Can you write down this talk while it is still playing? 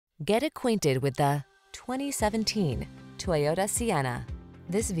Get acquainted with the 2017 Toyota Sienna.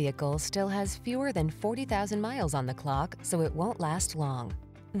 This vehicle still has fewer than 40,000 miles on the clock, so it won't last long.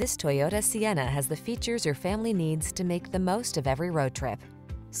 This Toyota Sienna has the features your family needs to make the most of every road trip.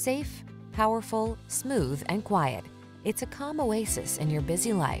 Safe, powerful, smooth, and quiet. It's a calm oasis in your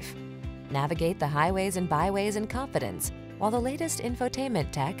busy life. Navigate the highways and byways in confidence, while the latest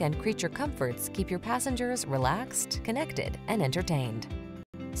infotainment tech and creature comforts keep your passengers relaxed, connected, and entertained.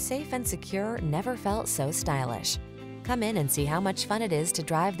 Safe and secure never felt so stylish. Come in and see how much fun it is to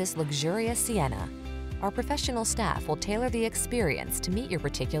drive this luxurious Sienna. Our professional staff will tailor the experience to meet your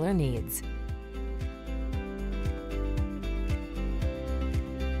particular needs.